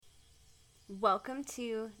Welcome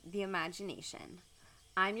to the ImagINation.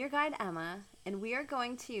 I'm your guide, Emma, and we are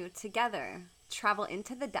going to, together, travel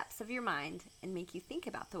into the depths of your mind and make you think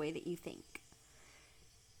about the way that you think.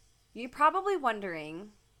 You're probably wondering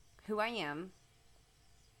who I am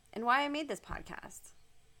and why I made this podcast.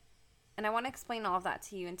 And I want to explain all of that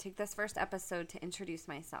to you and take this first episode to introduce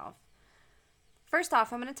myself. First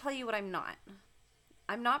off, I'm going to tell you what I'm not.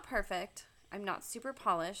 I'm not perfect. I'm not super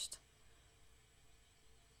polished.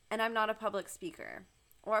 And I'm not a public speaker,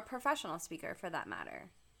 or a professional speaker for that matter,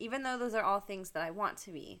 even though those are all things that I want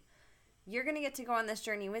to be. You're going to get to go on this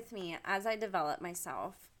journey with me as I develop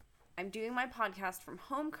myself. I'm doing my podcast from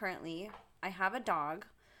home currently. I have a dog,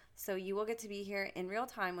 so you will get to be here in real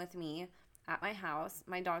time with me at my house.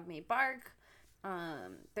 My dog may bark.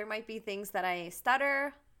 There might be things that I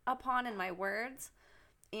stutter upon in my words,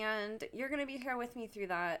 and you're going to be here with me through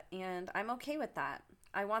that, and I'm okay with that.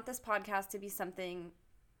 I want this podcast to be something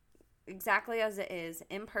exactly as it is,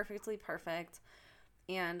 imperfectly perfect,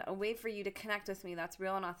 and a way for you to connect with me that's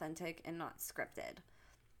real and authentic and not scripted.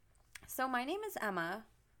 So my name is Emma,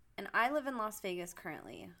 and I live in Las Vegas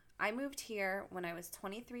currently. I moved here when I was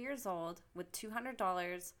 23 years old with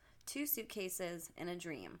 $200, 2 suitcases, and a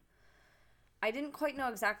dream. I didn't quite know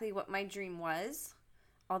exactly what my dream was,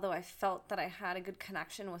 although I felt that I had a good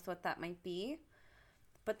connection with what that might be.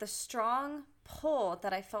 But the strong pull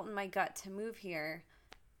that I felt in my gut to move here,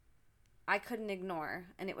 I couldn't ignore,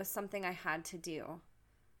 and it was something I had to do.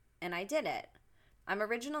 And I did it. I'm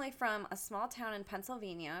originally from a small town in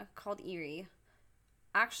Pennsylvania called Erie.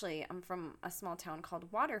 Actually, I'm from a small town called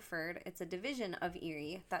Waterford. It's a division of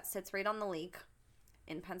Erie that sits right on the lake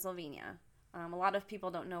in Pennsylvania. A lot of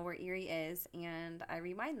people don't know where Erie is, and I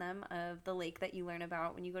remind them of the lake that you learn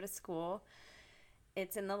about when you go to school.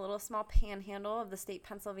 It's in the little small panhandle of the state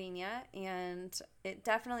Pennsylvania, and it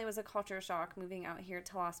definitely was a culture shock moving out here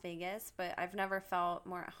to Las Vegas, but I've never felt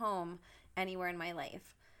more at home anywhere in my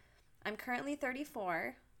life. I'm currently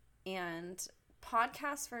 34, and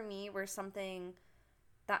podcasts for me were something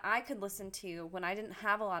that I could listen to when I didn't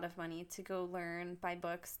have a lot of money to go learn, buy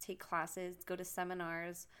books, take classes, go to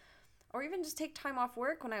seminars, or even just take time off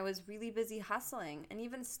work when I was really busy hustling. And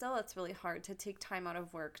even still, it's really hard to take time out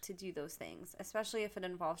of work to do those things, especially if it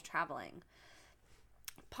involves traveling.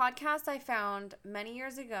 Podcasts I found many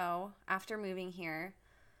years ago after moving here,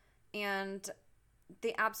 and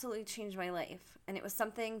they absolutely changed my life. And it was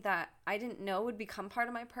something that I didn't know would become part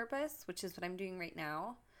of my purpose, which is what I'm doing right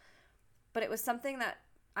now. But it was something that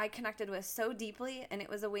I connected with so deeply, and it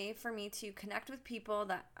was a way for me to connect with people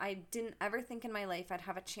that I didn't ever think in my life I'd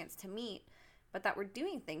have a chance to meet, but that were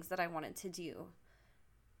doing things that I wanted to do.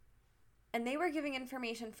 And they were giving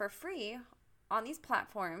information for free on these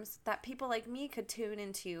platforms that people like me could tune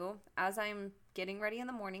into as I'm getting ready in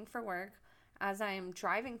the morning for work, as I'm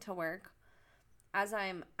driving to work, as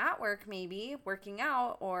I'm at work maybe, working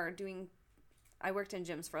out or doing... I worked in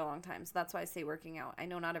gyms for a long time, so that's why I say working out. I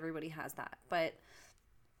know not everybody has that, but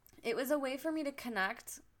it was a way for me to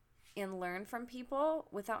connect and learn from people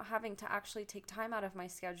without having to actually take time out of my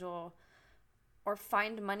schedule or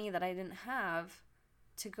find money that I didn't have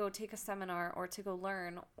to go take a seminar or to go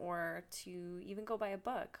learn or to even go buy a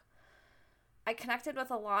book. I connected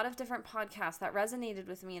with a lot of different podcasts that resonated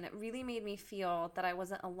with me, and it really made me feel that I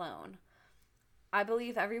wasn't alone. I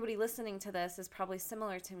believe everybody listening to this is probably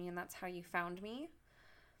similar to me, and that's how you found me.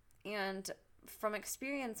 And from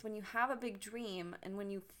experience, when you have a big dream and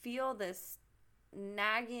when you feel this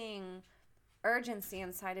nagging urgency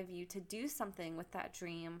inside of you to do something with that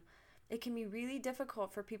dream, it can be really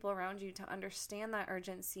difficult for people around you to understand that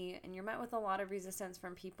urgency, and you're met with a lot of resistance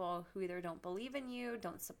from people who either don't believe in you,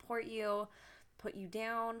 don't support you, put you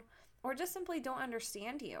down, or just simply don't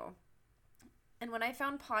understand you. And when I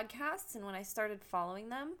found podcasts and when I started following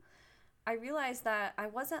them, I realized that I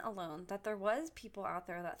wasn't alone, that there was people out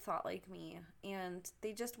there that thought like me, and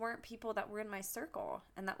they just weren't people that were in my circle.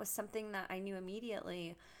 And that was something that I knew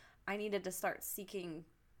immediately I needed to start seeking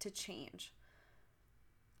to change.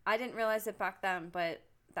 I didn't realize it back then, but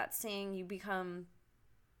that saying, you become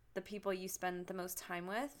the people you spend the most time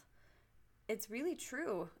with, it's really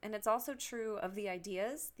true. And it's also true of the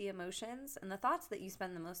ideas, the emotions, and the thoughts that you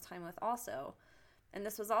spend the most time with also. And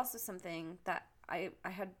this was also something that I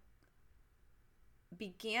had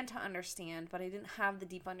began to understand, but I didn't have the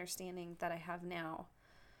deep understanding that I have now.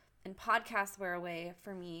 And podcasts were a way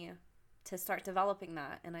for me to start developing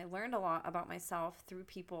that. And I learned a lot about myself through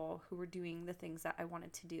people who were doing the things that I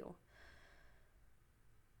wanted to do.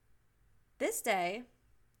 This day,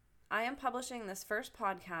 I am publishing this first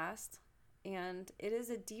podcast, and it is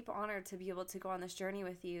a deep honor to be able to go on this journey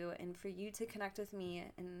with you and for you to connect with me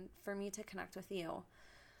and for me to connect with you.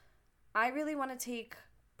 I really want to take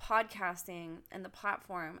podcasting and the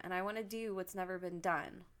platform, and I want to do what's never been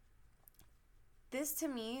done. This to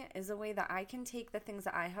me is a way that I can take the things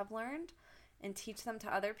that I have learned and teach them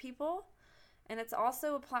to other people. And it's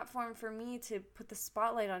also a platform for me to put the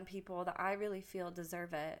spotlight on people that I really feel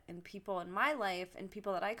deserve it, and people in my life and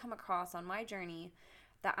people that I come across on my journey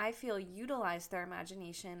that I feel utilize their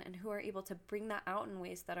imagination and who are able to bring that out in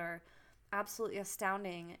ways that are absolutely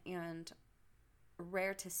astounding and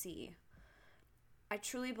rare to see. I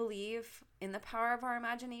truly believe in the power of our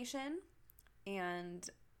imagination, and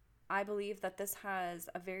I believe that this has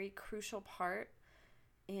a very crucial part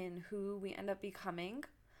in who we end up becoming.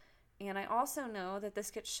 And I also know that this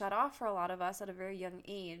gets shut off for a lot of us at a very young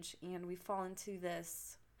age, and we fall into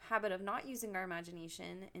this habit of not using our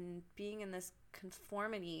imagination and being in this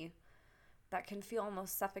conformity that can feel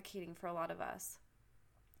almost suffocating for a lot of us.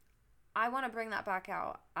 I want to bring that back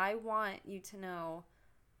out. I want you to know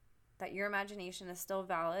that your imagination is still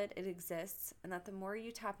valid, it exists, and that the more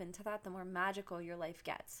you tap into that, the more magical your life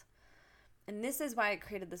gets. And this is why I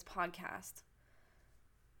created this podcast.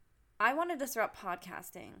 I want to disrupt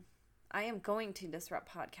podcasting. I am going to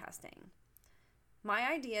disrupt podcasting.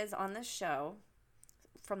 My ideas on this show,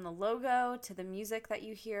 from the logo to the music that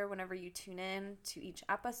you hear whenever you tune in, to each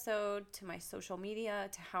episode, to my social media,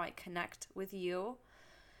 to how I connect with you,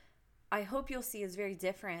 I hope you'll see is very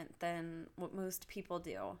different than what most people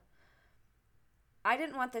do. I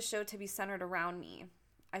didn't want the show to be centered around me.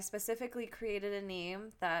 I specifically created a name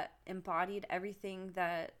that embodied everything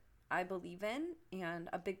that I believe in and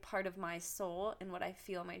a big part of my soul and what I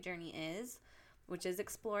feel my journey is, which is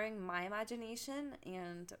exploring my imagination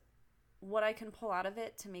and what I can pull out of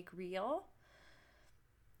it to make real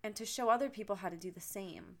and to show other people how to do the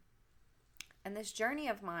same. And this journey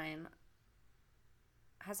of mine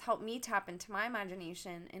has helped me tap into my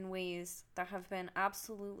imagination in ways that have been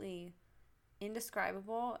absolutely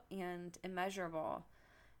indescribable and immeasurable.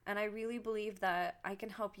 And I really believe that I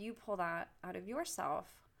can help you pull that out of yourself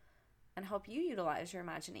and help you utilize your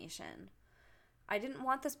imagination. I didn't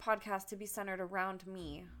want this podcast to be centered around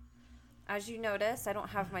me. As you notice, I don't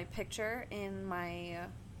have my picture in my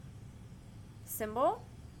symbol.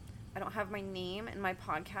 I don't have my name in my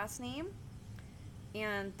podcast name.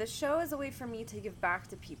 And the show is a way for me to give back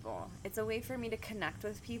to people. It's a way for me to connect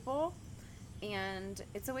with people. And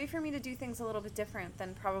it's a way for me to do things a little bit different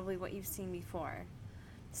than probably what you've seen before.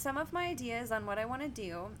 Some of my ideas on what I want to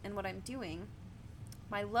do and what I'm doing,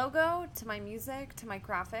 my logo to my music to my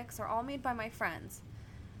graphics, are all made by my friends.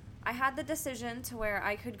 I had the decision to where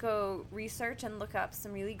I could go research and look up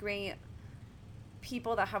some really great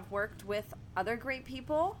people that have worked with other great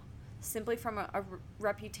people, simply from a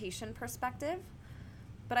reputation perspective.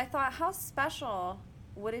 But I thought, how special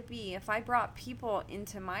would it be if I brought people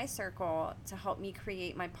into my circle to help me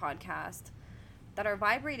create my podcast that are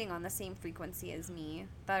vibrating on the same frequency as me,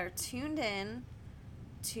 that are tuned in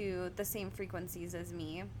to the same frequencies as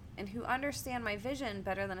me, and who understand my vision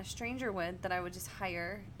better than a stranger would that I would just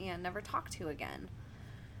hire and never talk to again.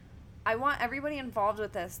 I want everybody involved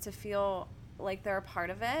with this to feel like they're a part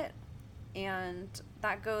of it, and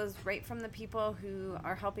that goes right from the people who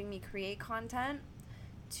are helping me create content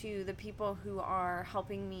to the people who are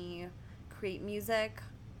helping me create music,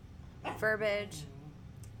 verbiage.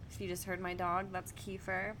 If you just heard my dog, that's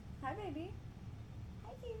Kiefer. Hi, baby.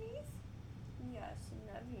 Hi, babies. Yes,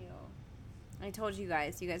 I love you. I told you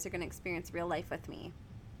guys are going to experience real life with me.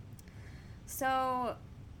 So,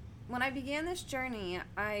 when I began this journey,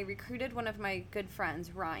 I recruited one of my good friends,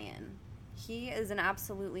 Ryan. He is an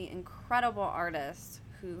absolutely incredible artist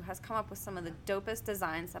who has come up with some of the dopest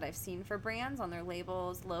designs that I've seen for brands on their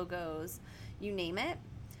labels, logos, you name it.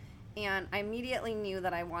 And I immediately knew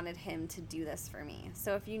that I wanted him to do this for me.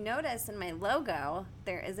 So if you notice in my logo,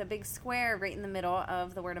 there is a big square right in the middle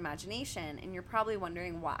of the word imagination, and you're probably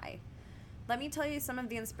wondering why. Let me tell you some of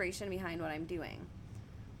the inspiration behind what I'm doing.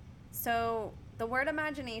 So the word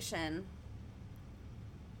imagination,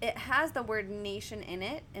 it has the word nation in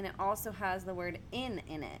it, and it also has the word in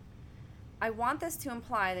it. I want this to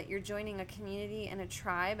imply that you're joining a community and a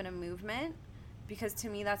tribe and a movement, because to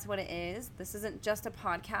me that's what it is. This isn't just a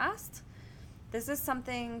podcast. This is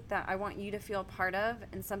something that I want you to feel part of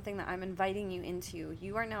and something that I'm inviting you into.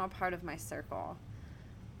 You are now a part of my circle.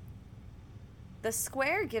 The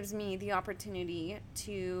square gives me the opportunity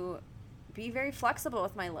to be very flexible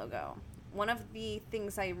with my logo. One of the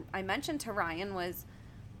things I mentioned to Ryan was,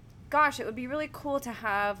 gosh, it would be really cool to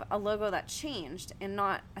have a logo that changed and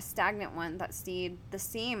not a stagnant one that stayed the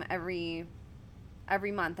same every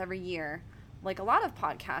month, every year, like a lot of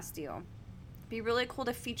podcasts do. It'd be really cool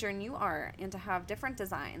to feature new art and to have different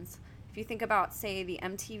designs If you think about, say, the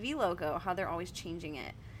MTV logo, how they're always changing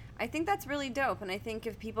it. I think that's really dope, and I think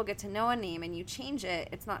if people get to know a name and you change it,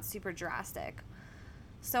 it's not super drastic.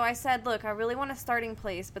 So I said, look, I really want a starting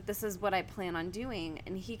place, but this is what I plan on doing.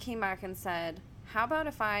 And he came back and said, how about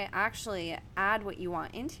if I actually add what you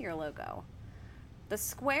want into your logo? The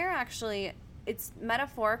square actually, it's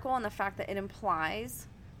metaphorical in the fact that it implies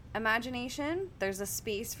imagination. There's a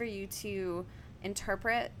space for you to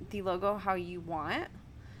interpret the logo how you want.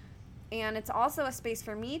 And it's also a space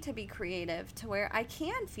for me to be creative to where I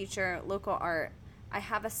can feature local art. I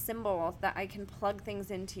have a symbol that I can plug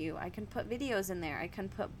things into. I can put videos in there. I can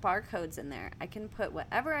put barcodes in there. I can put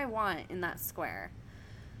whatever I want in that square.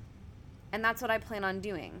 And that's what I plan on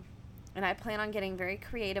doing. And I plan on getting very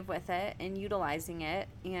creative with it and utilizing it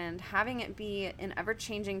and having it be an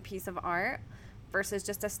ever-changing piece of art versus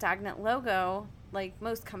just a stagnant logo like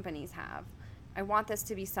most companies have. I want this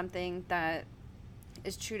to be something that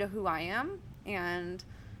is true to who I am and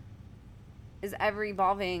is ever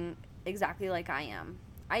evolving exactly like I am.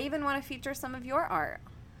 I even want to feature some of your art.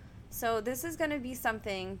 So this is going to be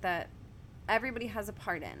something that everybody has a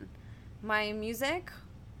part in. My music,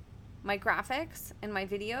 my graphics, and my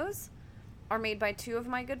videos are made by two of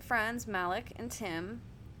my good friends, Malik and Tim,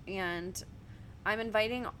 and I'm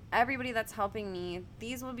inviting everybody that's helping me.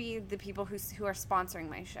 These will be the people who are sponsoring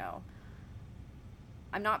my show.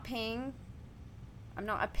 I'm not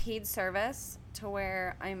a paid service to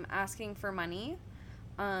where I'm asking for money.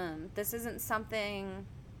 This isn't something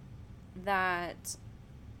that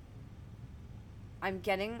I'm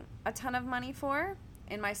getting a ton of money for.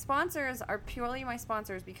 And my sponsors are purely my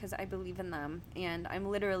sponsors because I believe in them and I'm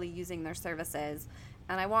literally using their services.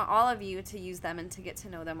 And I want all of you to use them and to get to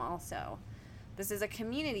know them also. This is a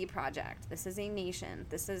community project. This is a nation.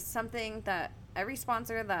 This is something that every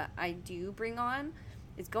sponsor that I do bring on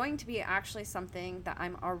is going to be actually something that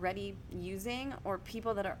I'm already using or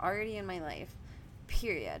people that are already in my life,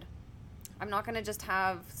 period. I'm not going to just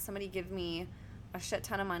have somebody give me a shit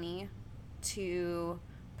ton of money to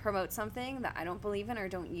promote something that I don't believe in or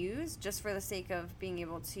don't use just for the sake of being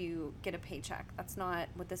able to get a paycheck. That's not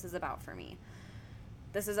what this is about for me.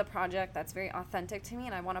 This is a project that's very authentic to me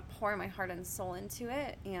and I want to pour my heart and soul into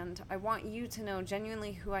it, and I want you to know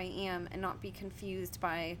genuinely who I am and not be confused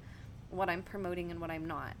by what I'm promoting and what I'm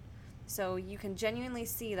not. So you can genuinely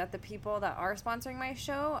see that the people that are sponsoring my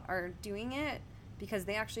show are doing it because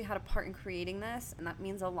they actually had a part in creating this, and that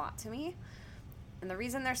means a lot to me. And the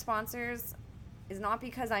reason they're sponsors is not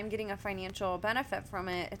because I'm getting a financial benefit from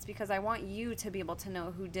it. It's because I want you to be able to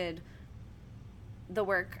know who did the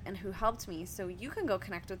work and who helped me so you can go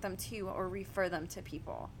connect with them too or refer them to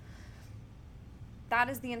people. That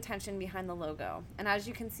is the intention behind the logo. And as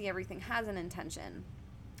you can see, everything has an intention.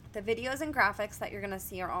 The videos and graphics that you're going to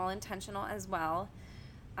see are all intentional as well.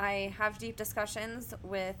 I have deep discussions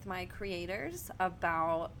with my creators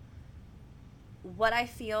about what I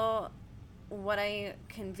feel, what I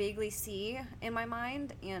can vaguely see in my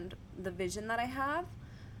mind, and the vision that I have.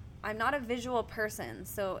 I'm not a visual person,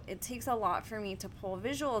 so it takes a lot for me to pull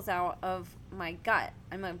visuals out of my gut.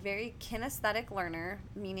 I'm a very kinesthetic learner,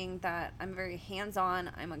 meaning that I'm very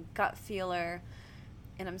hands-on, I'm a gut feeler,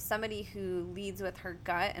 and I'm somebody who leads with her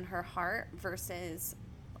gut and her heart versus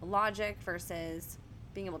logic versus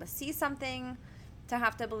being able to see something to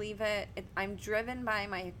have to believe it. I'm driven by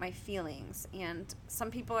my feelings, and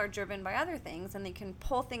some people are driven by other things, and they can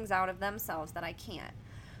pull things out of themselves that I can't.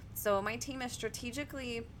 So my team is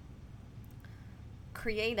strategically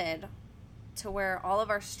created to where all of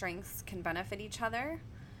our strengths can benefit each other,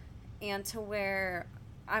 and to where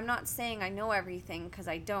I'm not saying I know everything because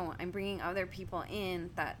I don't. I'm bringing other people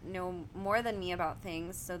in that know more than me about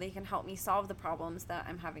things so they can help me solve the problems that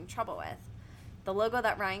I'm having trouble with. The logo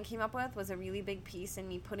that Ryan came up with was a really big piece in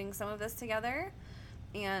me putting some of this together,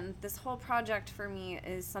 and this whole project for me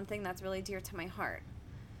is something that's really dear to my heart.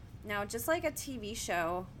 Now, just like a TV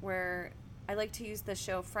show, where I like to use the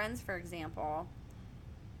show Friends, for example,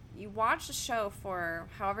 you watch a show for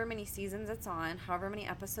however many seasons it's on, however many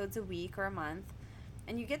episodes a week or a month,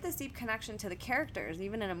 and you get this deep connection to the characters,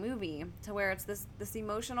 even in a movie, to where it's this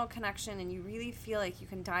emotional connection, and you really feel like you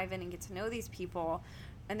can dive in and get to know these people,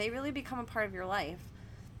 and they really become a part of your life.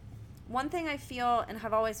 One thing I feel and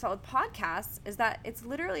have always felt with podcasts is that it's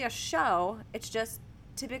literally a show. It's just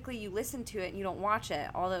typically you listen to it and you don't watch it,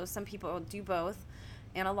 although some people do both,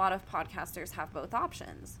 and a lot of podcasters have both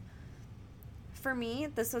options. For me,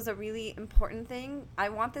 this was a really important thing. I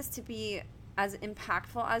want this to be as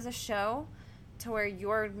impactful as a show, to where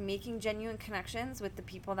you're making genuine connections with the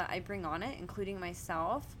people that I bring on it, including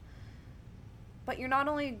myself. But you're not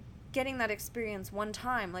only getting that experience one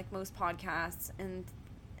time like most podcasts, and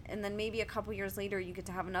and then maybe a couple years later you get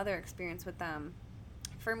to have another experience with them.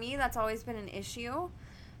 For me, that's always been an issue.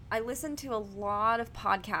 I listen to a lot of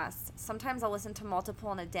podcasts. Sometimes I'll listen to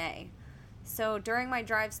multiple in a day. So during my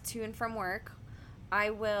drives to and from work, I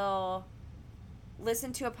will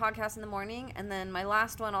listen to a podcast in the morning, and then my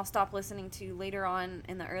last one I'll stop listening to later on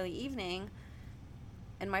in the early evening.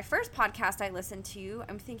 And my first podcast I listened to,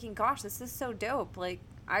 I'm thinking, gosh, this is so dope. Like,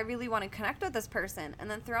 I really want to connect with this person.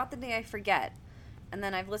 And then throughout the day, I forget. And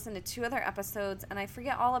then I've listened to 2 other episodes, and I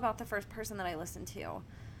forget all about the first person that I listened to.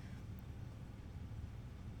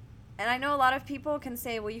 And I know a lot of people can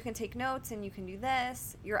say, well, you can take notes and you can do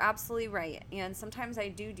this. You're absolutely right. And sometimes I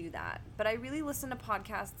do that. But I really listen to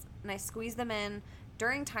podcasts, and I squeeze them in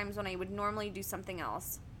during times when I would normally do something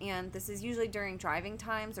else. And this is usually during driving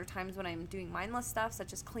times or times when I'm doing mindless stuff,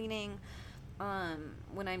 such as cleaning,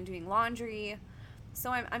 when I'm doing laundry. So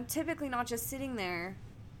I'm typically not just sitting there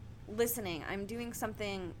listening. I'm doing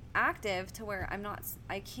something active to where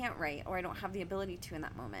I can't write, or I don't have the ability to in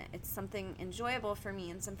that moment. It's something enjoyable for me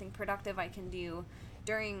and something productive I can do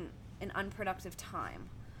during an unproductive time.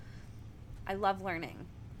 I love learning.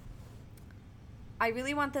 I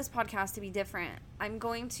really want this podcast to be different. I'm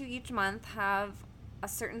going to each month have a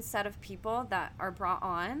certain set of people that are brought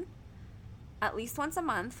on at least once a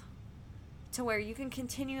month to where you can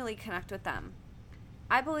continually connect with them.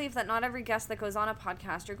 I believe that not every guest that goes on a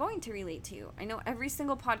podcast you're going to relate to. I know every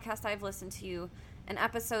single podcast I've listened to, an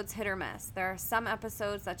episode's hit or miss. There are some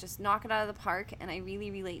episodes that just knock it out of the park, and I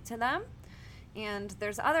really relate to them. And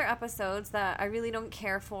there's other episodes that I really don't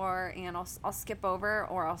care for, and I'll skip over,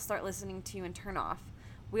 or I'll start listening to and turn off.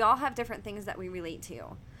 We all have different things that we relate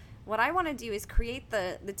to. What I want to do is create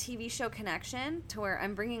the TV show connection to where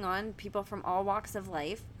I'm bringing on people from all walks of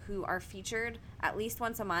life who are featured at least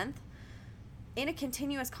once a month in a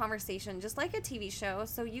continuous conversation, just like a TV show,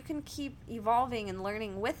 so you can keep evolving and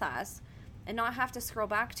learning with us and not have to scroll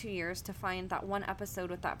back 2 years to find that one episode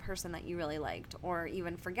with that person that you really liked, or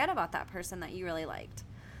even forget about that person that you really liked.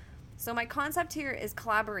 So my concept here is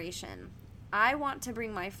collaboration. I want to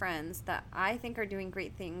bring my friends that I think are doing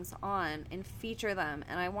great things on and feature them,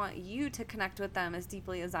 and I want you to connect with them as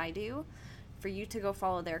deeply as I do, for you to go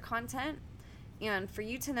follow their content, and for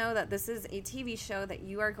you to know that this is a TV show that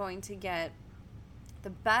you are going to get the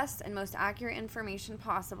best and most accurate information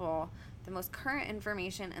possible, the most current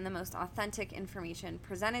information, and the most authentic information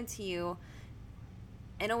presented to you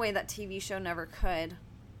in a way that TV show never could,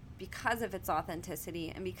 because of its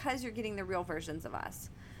authenticity and because you're getting the real versions of us.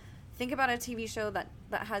 Think about a TV show that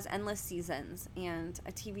has endless seasons, and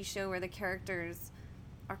a TV show where the characters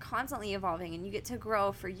are constantly evolving and you get to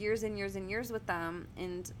grow for years and years and years with them,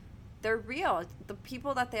 and they're real. The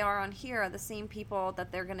people that they are on here are the same people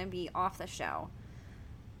that they're going to be off the show.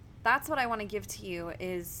 That's what I want to give to you,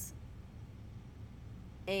 is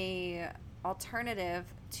a alternative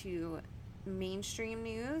to mainstream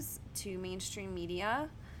news, to mainstream media,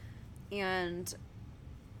 and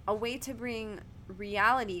a way to bring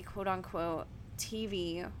reality, quote unquote,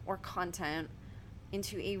 TV or content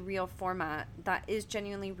into a real format that is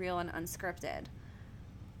genuinely real and unscripted.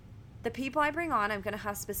 The people I bring on, I'm going to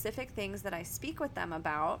have specific things that I speak with them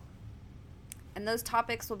about, and those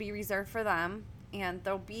topics will be reserved for them. And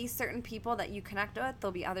there'll be certain people that you connect with.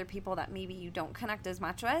 There'll be other people that maybe you don't connect as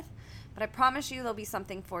much with. But I promise you there'll be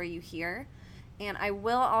something for you here. And I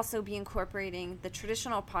will also be incorporating the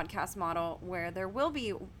traditional podcast model, where there will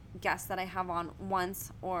be guests that I have on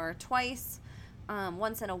once or twice,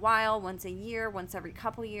 once in a while, once a year, once every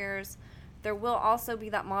couple years. There will also be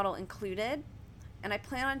that model included. And I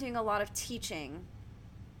plan on doing a lot of teaching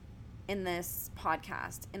in this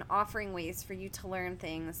podcast and offering ways for you to learn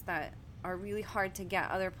things that are really hard to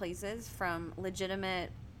get other places from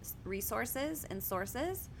legitimate resources and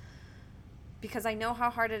sources, because I know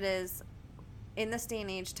how hard it is in this day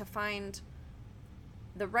and age to find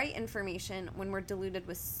the right information when we're diluted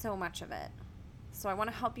with so much of it. So I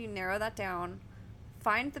want to help you narrow that down,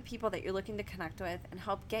 find the people that you're looking to connect with, and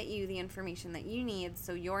help get you the information that you need,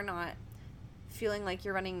 so you're not feeling like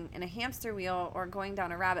you're running in a hamster wheel or going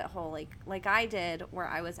down a rabbit hole like I did, where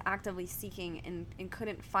I was actively seeking and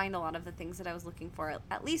couldn't find a lot of the things that I was looking for,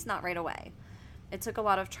 at least not right away. It took a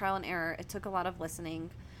lot of trial and error. It took a lot of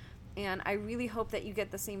listening. And I really hope that you get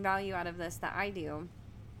the same value out of this that I do.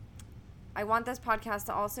 I want this podcast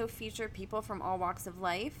to also feature people from all walks of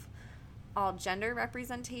life, all gender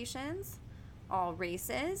representations, all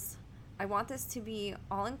races. I want this to be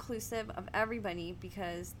all-inclusive of everybody,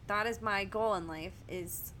 because that is my goal in life,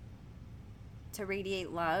 is to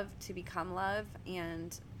radiate love, to become love,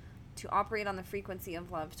 and to operate on the frequency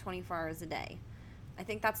of love 24 hours a day. I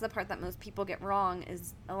think that's the part that most people get wrong,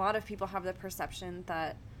 is a lot of people have the perception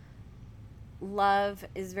that love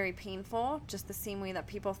is very painful, just the same way that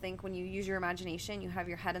people think when you use your imagination, you have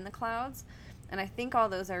your head in the clouds. And I think all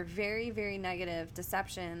those are very, very negative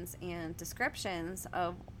deceptions and descriptions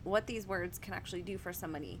of what these words can actually do for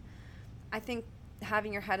somebody. I think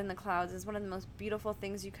having your head in the clouds is one of the most beautiful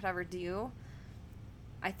things you could ever do.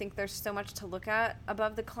 I think there's so much to look at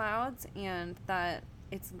above the clouds, and that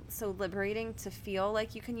it's so liberating to feel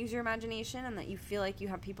like you can use your imagination and that you feel like you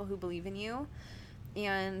have people who believe in you.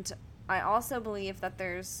 And I also believe that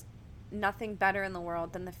there's nothing better in the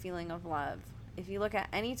world than the feeling of love. If you look at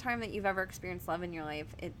any time that you've ever experienced love in your life,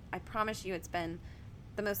 I promise you it's been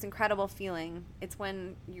the most incredible feeling. It's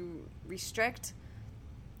when you restrict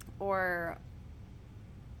or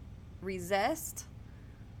resist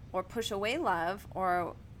or push away love,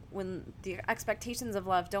 or when the expectations of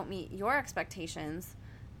love don't meet your expectations,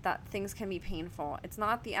 that things can be painful. It's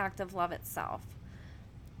not the act of love itself.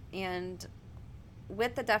 And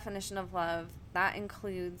with the definition of love, that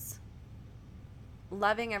includes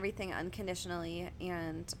loving everything unconditionally,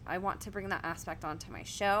 and I want to bring that aspect onto my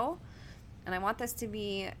show. And I want this to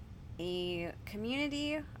be a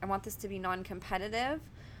community. I want this to be non-competitive.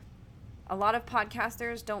 A lot of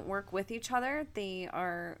podcasters don't work with each other. They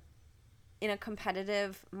are in a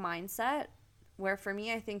competitive mindset, where for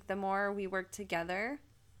me, I think the more we work together,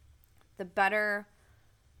 the better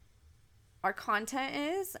our content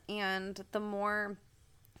is, and the more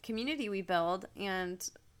community we build, and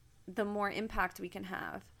the more impact we can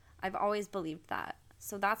have. I've always believed that.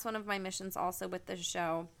 So that's one of my missions also with this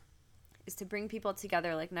show, is to bring people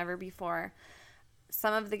together like never before.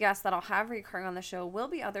 Some of the guests that I'll have recurring on the show will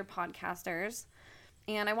be other podcasters,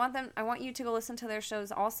 and I want you to go listen to their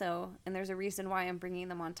shows also, and there's a reason why I'm bringing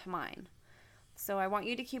them onto mine. So I want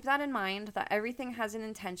you to keep that in mind, that everything has an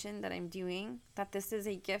intention that I'm doing, that this is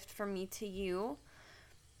a gift from me to you,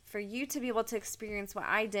 for you to be able to experience what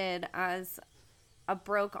I did as a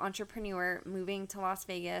broke entrepreneur moving to Las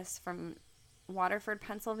Vegas from Waterford,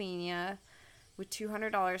 Pennsylvania, with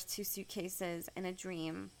 $200, 2 suitcases, and a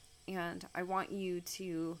dream. And I want you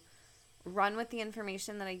to run with the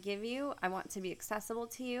information that I give you. I want to be accessible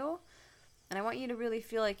to you. And I want you to really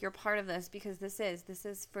feel like you're part of this, because this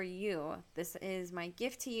is for you. This is my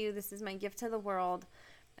gift to you. This is my gift to the world.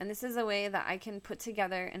 And this is a way that I can put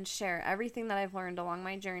together and share everything that I've learned along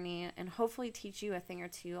my journey, and hopefully teach you a thing or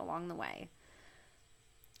two along the way.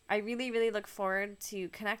 I really, really look forward to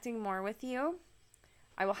connecting more with you.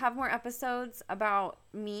 I will have more episodes about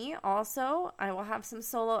me also. I will have some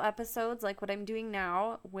solo episodes like what I'm doing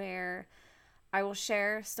now, where I will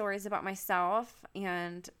share stories about myself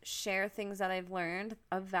and share things that I've learned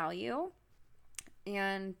of value,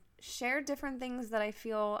 and share different things that I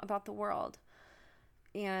feel about the world.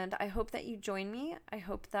 And I hope that you join me. I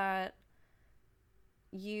hope that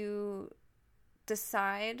you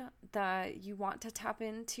decide that you want to tap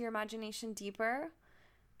into your imagination deeper.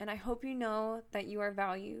 And I hope you know that you are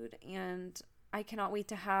valued, and I cannot wait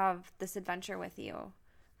to have this adventure with you.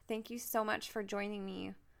 Thank you so much for joining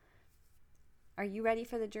me. Are you ready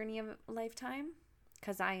for the journey of a lifetime?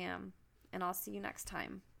 Because I am. And I'll see you next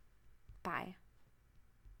time. Bye.